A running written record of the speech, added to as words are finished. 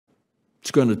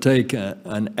It's going to take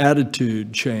an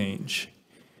attitude change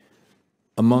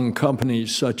among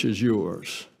companies such as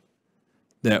yours,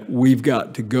 that we've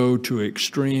got to go to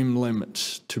extreme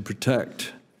limits to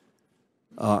protect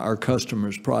our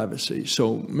customers' privacy.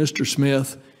 So, Mr.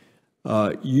 Smith,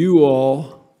 you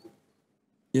all,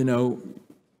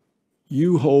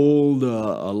 you hold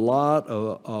a lot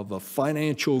of a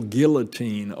financial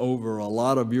guillotine over a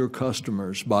lot of your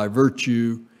customers by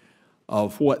virtue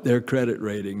of what their credit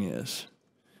rating is.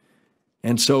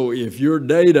 And so if your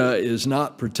data is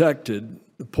not protected,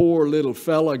 the poor little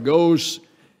fella goes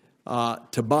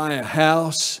to buy a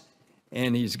house,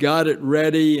 and he's got it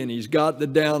ready, and he's got the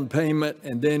down payment,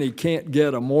 and then he can't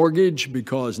get a mortgage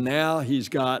because now he's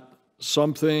got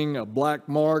something, a black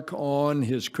mark on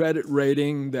his credit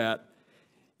rating that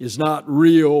is not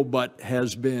real but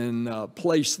has been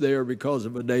placed there because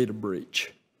of a data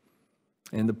breach.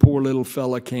 And the poor little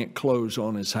fella can't close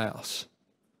on his house.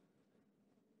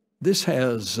 This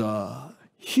has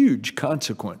huge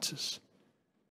consequences.